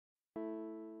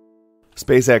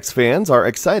SpaceX fans are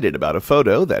excited about a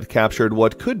photo that captured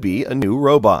what could be a new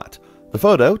robot. The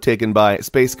photo, taken by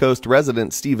Space Coast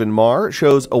resident Stephen Marr,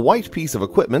 shows a white piece of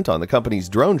equipment on the company's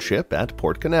drone ship at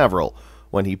Port Canaveral.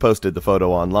 When he posted the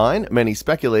photo online, many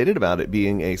speculated about it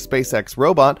being a SpaceX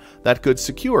robot that could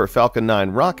secure Falcon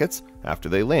 9 rockets after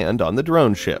they land on the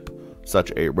drone ship.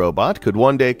 Such a robot could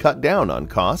one day cut down on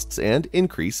costs and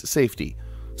increase safety.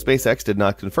 SpaceX did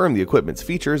not confirm the equipment's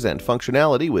features and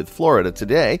functionality with Florida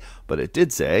today, but it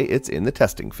did say it's in the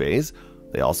testing phase.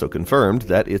 They also confirmed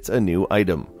that it's a new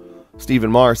item.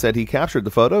 Stephen Marr said he captured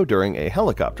the photo during a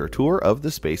helicopter tour of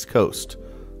the Space Coast.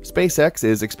 SpaceX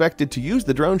is expected to use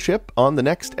the drone ship on the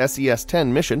next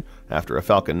SES-10 mission after a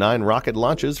Falcon 9 rocket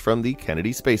launches from the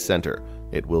Kennedy Space Center.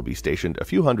 It will be stationed a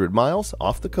few hundred miles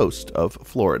off the coast of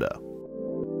Florida.